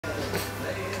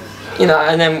You know,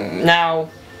 and then now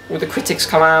all the critics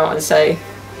come out and say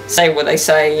what they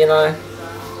say, you know.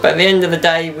 But at the end of the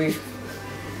day,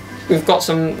 we've got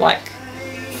some like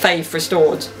faith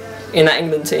restored in that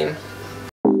England team.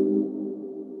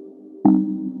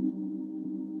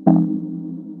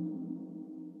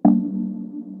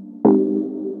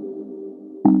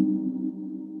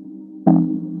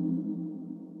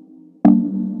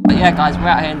 But yeah guys, we're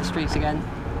out here in the streets again.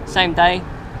 Same day,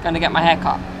 going to get my hair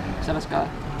cut. So let's go.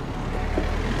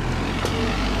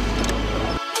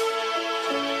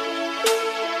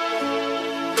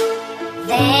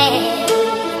 They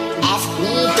asked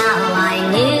me how I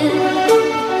knew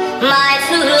my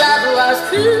true love was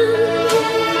true.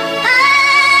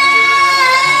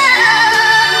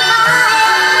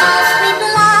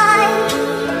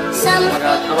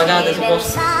 Oh my god, there's a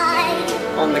wasp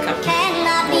on the camera.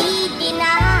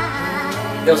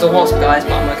 There was a wasp, guys,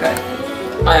 but I'm okay.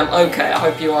 I am okay, I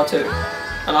hope you are too.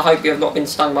 And I hope you have not been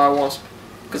stung by a wasp,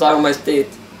 because I almost did.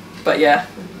 But yeah,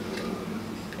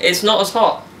 it's not as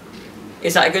hot.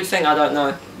 Is that a good thing? I don't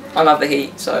know. I love the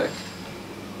heat, so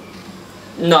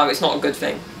no, it's not a good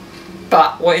thing.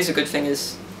 But what is a good thing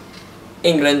is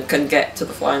England can get to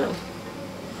the final.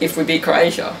 If we beat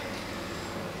Croatia.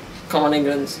 Come on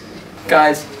England.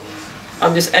 Guys,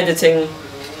 I'm just editing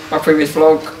my previous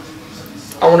vlog.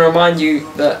 I want to remind you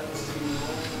that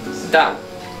that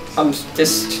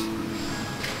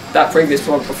previous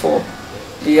vlog before,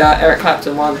 the Eric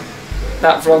Clapton one,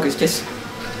 that vlog is just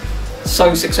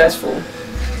so successful,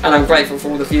 and I'm grateful for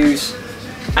all the views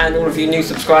and all of you new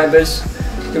subscribers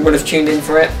who would have tuned in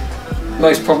for it.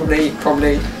 Most probably for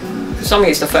some of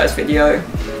you it's the first video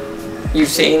you've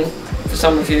seen. For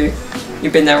some of you,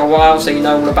 you've been there a while, so you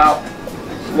know all about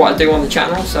what I do on the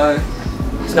channel, so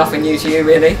it's nothing new to you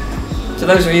really. To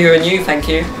those of you who are new, thank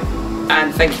you,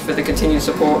 and thank you for the continued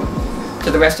support. To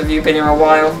the rest of you, been here a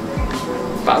while,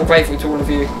 but I'm grateful to all of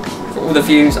you for all the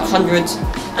views.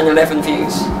 111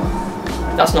 views.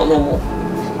 That's not normal.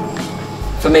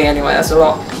 For me anyway, that's a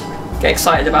lot. Get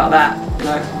excited about that, you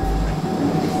know.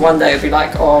 One day it'll be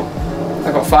like, oh,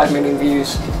 I got 5 million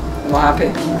views. I'm not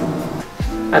happy.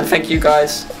 And thank you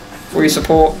guys for your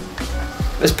support.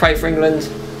 Let's pray for England.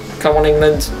 Come on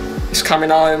England. It's coming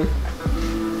home.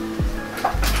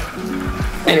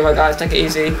 Anyway guys, take it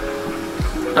easy.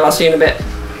 And I'll see you in a bit.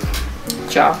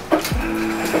 Ciao.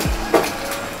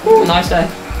 Ooh, nice day.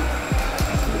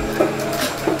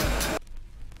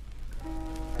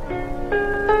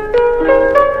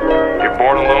 You're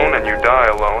born alone and you die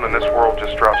alone, and this world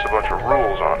just drops a bunch of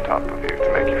rules on top of you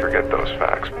to make you forget those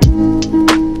facts.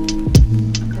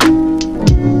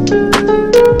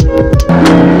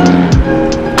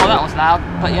 Well, that was loud,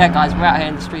 but yeah guys, we're out here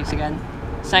in the streets again.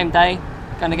 Same day,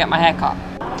 going to get my hair cut.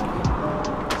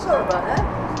 Sorry about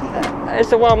that.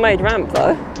 It's a well-made ramp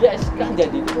though. Yes,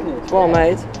 granddad did, didn't it? It's well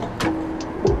made.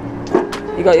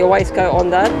 You got your waistcoat on,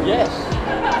 Dad? Yes.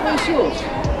 Where's yours?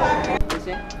 Is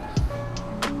it?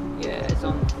 Yeah, it's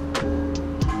on.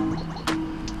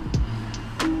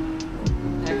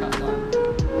 Haircut time.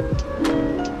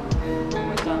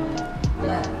 Almost done.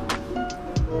 Yeah.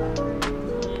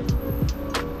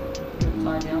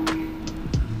 Tidy up.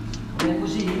 Yeah,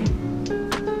 was he in?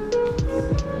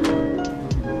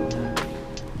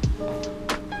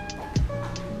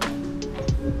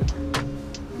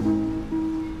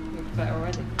 Looks better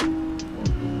already.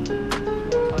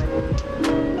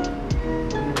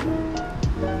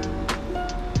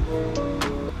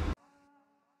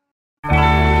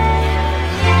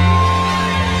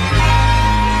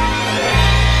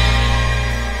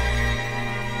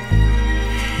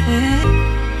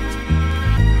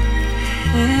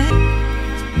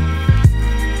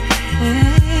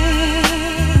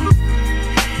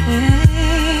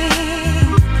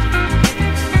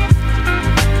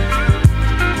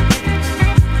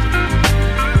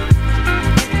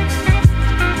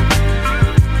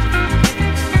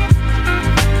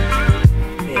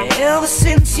 Ever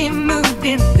since you moved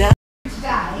in down.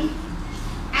 Today,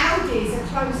 Aldi's are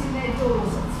closing their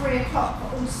doors at 3 o'clock for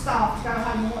all staff to go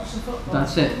home and watch the football.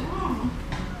 That's it.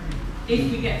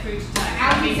 If we get through today,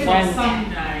 Aldi's it's and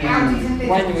Sunday. Aldi's and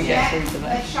When do we Lidl's, get yeah, through today?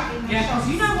 they're shutting their Yeah, because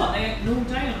shops. you know what, they're all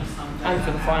day on a Sunday. And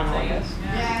for the final, I guess.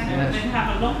 Yeah, they have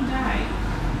a long day.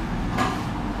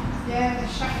 Yeah, they're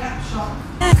shutting up shop.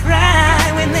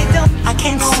 Cry when they don't. I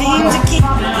can't seem to keep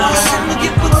some of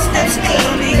your footsteps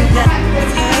coming down.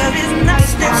 Love is not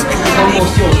steps coming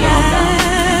Almost yours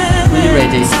now. Are you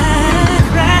ready?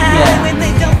 Cry Yeah. when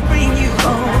they don't bring you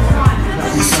home.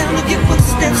 Some of your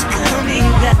footsteps coming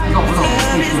down.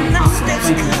 Love is not steps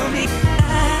coming down.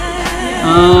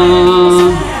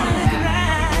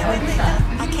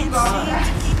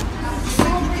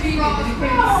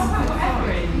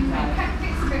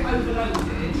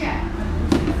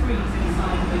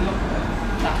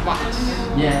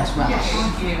 Yeah, that's right.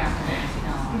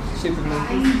 Super glue.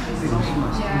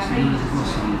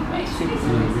 Super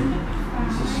glue.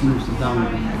 So smooths it down a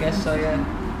bit. I guess so, yeah.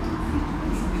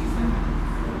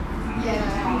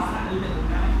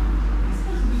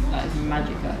 That is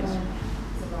magic, that is.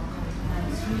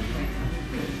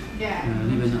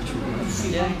 Leave it natural.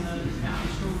 Yeah.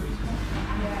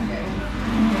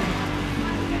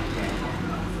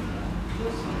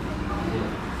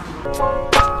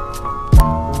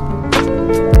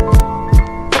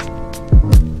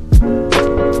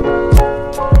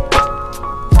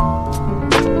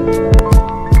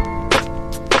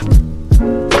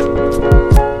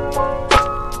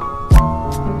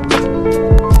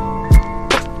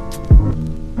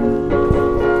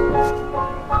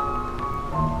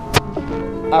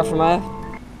 From there,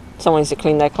 someone needs to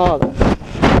clean their car though.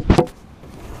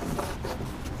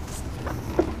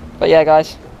 But yeah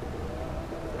guys,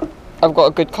 I've got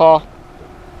a good car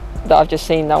that I've just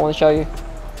seen that I want to show you.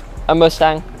 A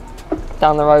Mustang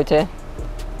down the road here.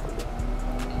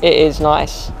 It is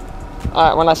nice.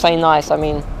 When I say nice, I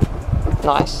mean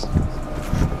nice.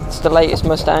 It's the latest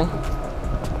Mustang.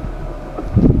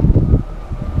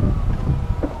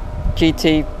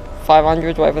 GT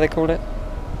 500, whatever they call it.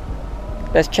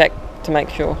 Let's check to make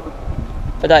sure.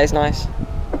 But that is nice.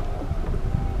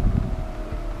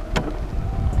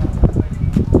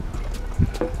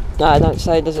 No, I don't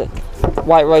say, does it?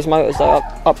 White Rose Motors though,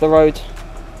 up the road.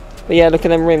 But yeah, look at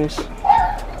them rims.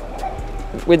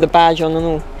 With the badge on and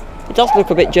all. It does look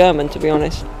a bit German, to be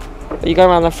honest. But you go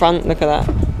around the front, look at that.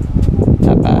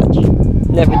 That badge.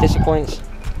 Never disappoints.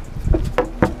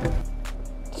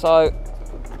 So,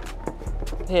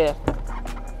 here.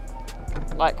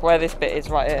 Like where this bit is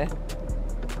right here.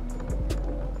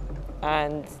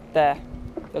 And there.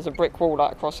 There's a brick wall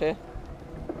like across here.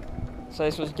 So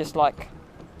this was just like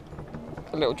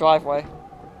a little driveway.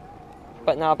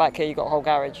 But now back here you've got a whole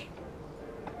garage.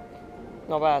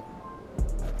 Not bad.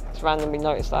 Just randomly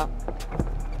noticed that.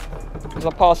 Because I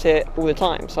pass here all the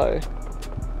time, so I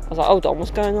was like, hold on,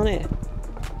 what's going on here?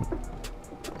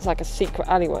 It's like a secret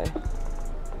alleyway.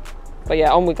 But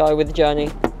yeah, on we go with the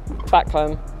journey. Back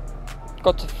home.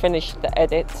 Got to finish the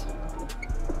edit.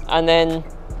 And then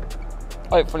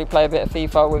hopefully play a bit of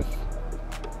FIFA with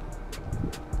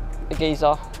the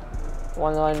geezer.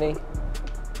 One and only.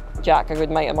 Jack, a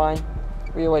good mate of mine.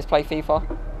 We always play FIFA.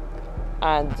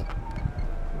 And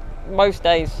most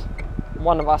days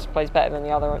one of us plays better than the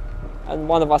other, and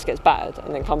one of us gets battered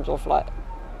and then comes off like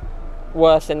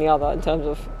worse than the other in terms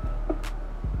of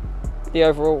the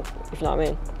overall, if you know what I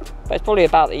mean. But it's probably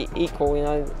about equal, you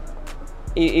know.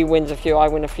 He wins a few, I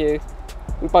win a few.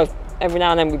 We both, every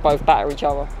now and then we both batter each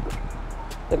other.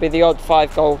 There'll be the odd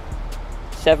 5-goal,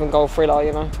 7-goal thriller,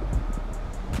 you know.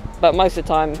 But most of the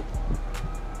time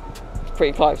it's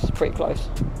pretty close,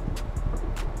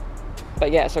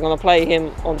 But yeah, so I'm going to play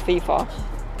him on FIFA,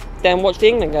 then watch the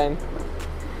England game.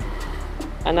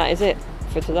 And that is it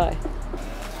for today.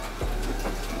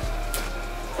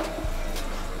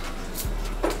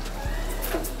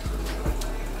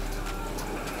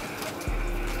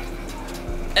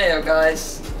 Hey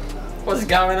guys, what's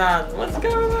going on?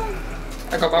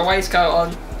 I got my waistcoat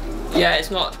on. Yeah, it's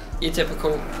not your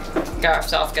typical Gareth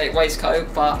Southgate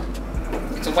waistcoat, but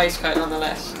it's a waistcoat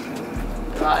nonetheless.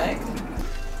 Like,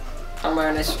 I'm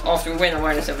wearing this, after we win I'm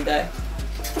wearing this every day.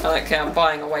 I don't care, I'm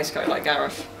buying a waistcoat like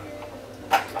Gareth.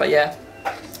 But yeah,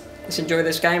 let's enjoy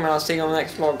this game and I'll see you on the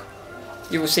next vlog.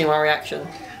 You will see my reaction,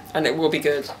 and it will be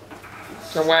good.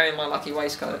 I'm wearing my lucky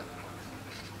waistcoat.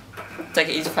 Take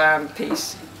it easy fam,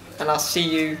 peace, and I'll see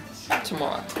you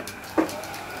tomorrow.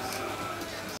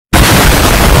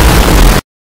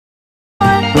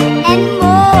 And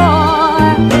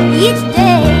more each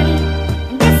day,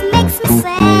 and this makes me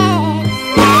sad,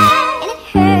 and it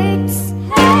hurts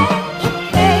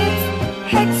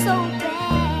so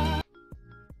bad.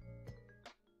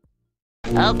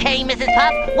 Okay, Mrs.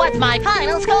 Puff, what's my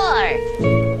final score?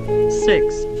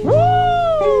 6.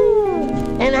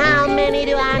 And how many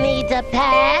do I need to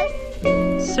pass?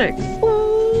 6.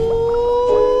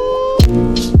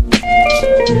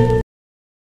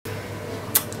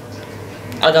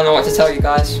 I don't know what to tell you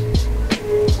guys.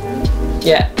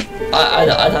 Yeah, I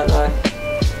don't know.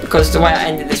 Because the way I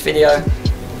ended this video,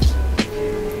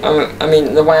 I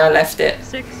mean the way I left it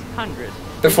 600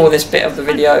 before this bit of the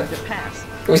video,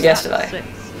 it was yesterday.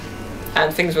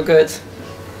 And things were good.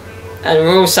 And we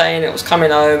were all saying it was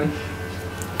coming home,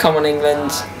 come on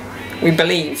England. We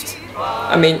believed.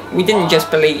 I mean, we didn't just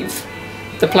believe.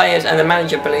 The players and the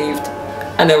manager believed,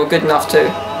 and they were good enough to.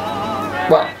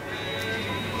 Well,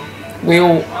 we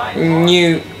all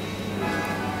knew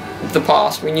the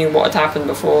past. We knew what had happened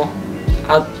before.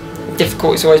 how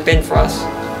difficult it's always been for us.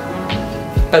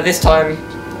 But this time,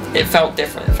 it felt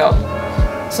different. It felt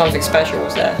something special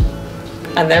was there.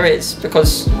 And there is,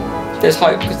 because there's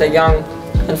hope, because they're young,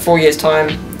 and 4 years'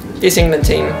 time, this England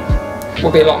team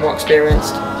will be a lot more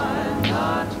experienced.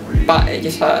 But it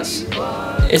just hurts.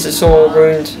 It's a sore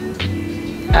wound,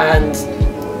 and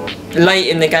late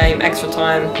in the game, extra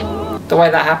time, the way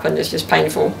that happened is just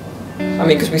painful. I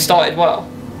mean, because we started well.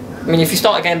 I mean, if you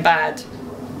start a game bad,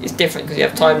 it's different because you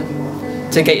have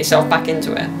time to get yourself back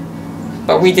into it.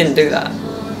 But we didn't do that,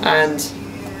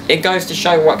 and it goes to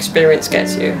show what experience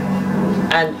gets you.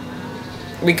 And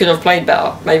we could have played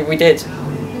better. Maybe we did.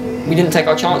 We didn't take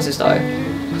our chances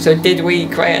though. So did we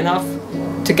create enough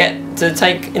to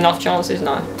take enough chances?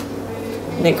 No,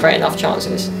 we didn't create enough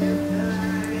chances.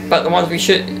 But the ones we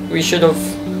should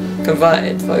have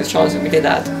converted, those chances we did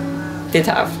have.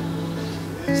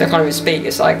 So I can't even speak.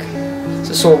 It's like it's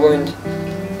a sore wound.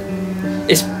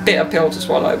 It's a bitter pill to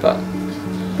swallow, but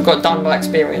we got done by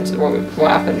experience. What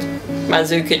happened?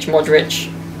 Mandzukic,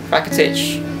 Modric,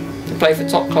 Rakitic, they play for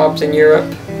top clubs in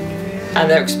Europe, and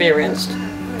they're experienced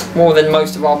more than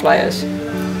most of our players.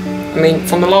 I mean,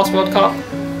 from the last World Cup,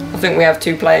 I think we have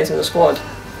 2 players in the squad,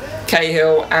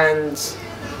 Cahill and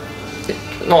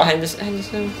not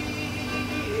Henderson.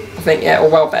 I think, yeah, or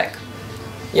Welbeck.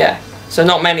 Yeah, so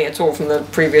not many at all from the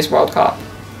previous World Cup.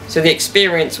 So the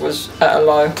experience was at a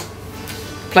low.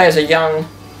 Players are young,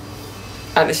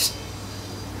 and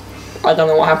I don't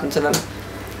know what happened to them.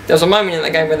 There was a moment in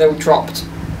the game where they were dropped,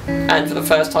 and for the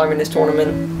first time in this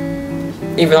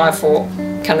tournament, even I thought,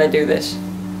 can they do this?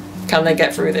 Can they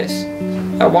get through this?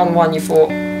 At 1-1 you thought,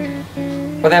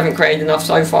 well, they haven't created enough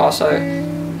so far, so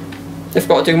they've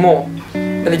got to do more.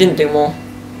 But they didn't do more.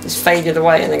 It's faded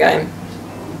away in the game.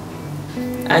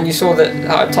 And you saw that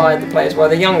how tired the players were.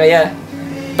 They're younger, yeah,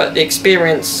 but the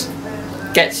experience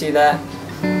gets you there,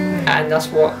 and that's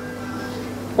what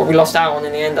we lost out on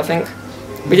in the end, I think.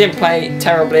 We didn't play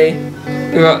terribly.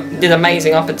 We did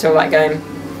amazing up until that game.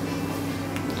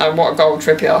 And what a goal,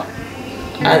 Trippier.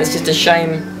 And it's just a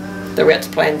shame that we had to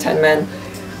play in 10 men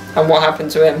and what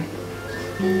happened to him.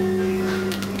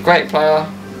 Great player.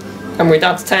 And we're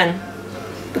down to 10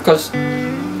 because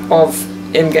of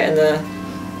him getting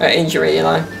an injury, you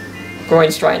know.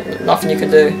 Groin strain, nothing you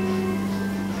could do.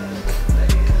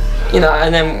 You know,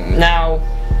 and then now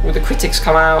all the critics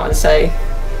come out and say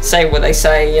what they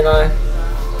say, you know.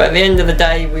 But at the end of the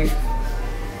day,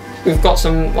 we've got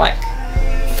some like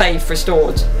faith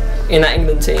restored in that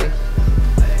England team.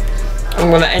 I'm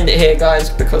gonna end it here, guys,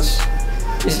 because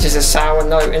this is just a sour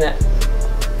note in it.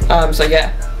 So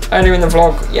yeah, earlier in the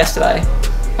vlog yesterday,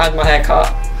 I had my hair cut,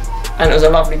 and it was a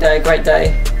lovely day, a great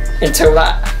day, until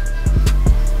that.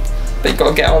 But you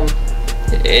gotta get on.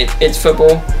 It's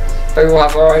football, but we all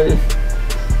have our own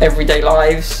everyday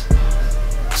lives.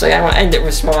 So yeah, I'm gonna end it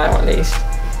with a smile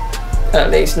at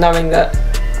least, knowing that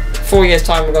 4 years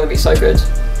time we're gonna be so good,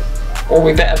 or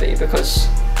we better be, because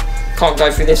can't go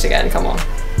through this again. Come on.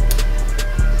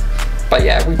 But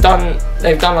yeah,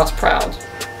 they've done us proud.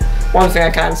 One thing I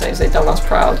can say is they've done us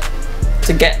proud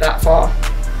to get that far,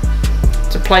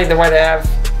 to play the way they have.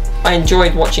 I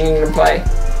enjoyed watching England play,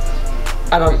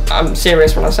 and I'm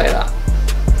serious when I say that.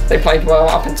 They played well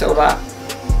up until that.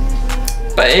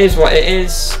 But it is what it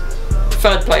is.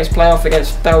 3rd place playoff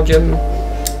against Belgium.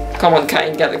 Come on,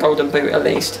 Kane, get the golden boot at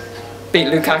least. Beat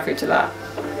Lukaku to that.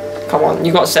 Come on,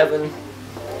 you got 7.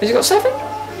 Has he got 7?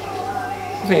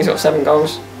 I think he's got 7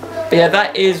 goals. But yeah,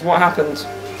 that is what happened.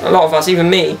 A lot of us, even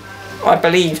me, I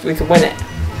believed we could win it.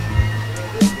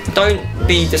 Don't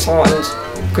be disheartened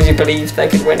because you believed they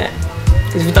could win it.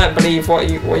 Because if you don't believe, what are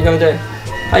you going to do?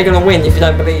 How are you going to win if you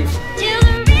don't believe?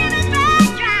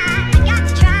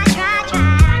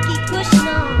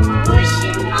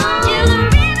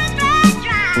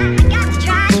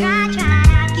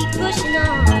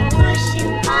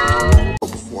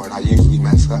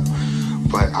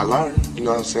 But I learned, you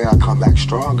know what I'm saying? I come back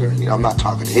stronger. You know, I'm not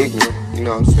talking ignorant, you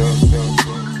know what I'm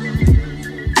saying?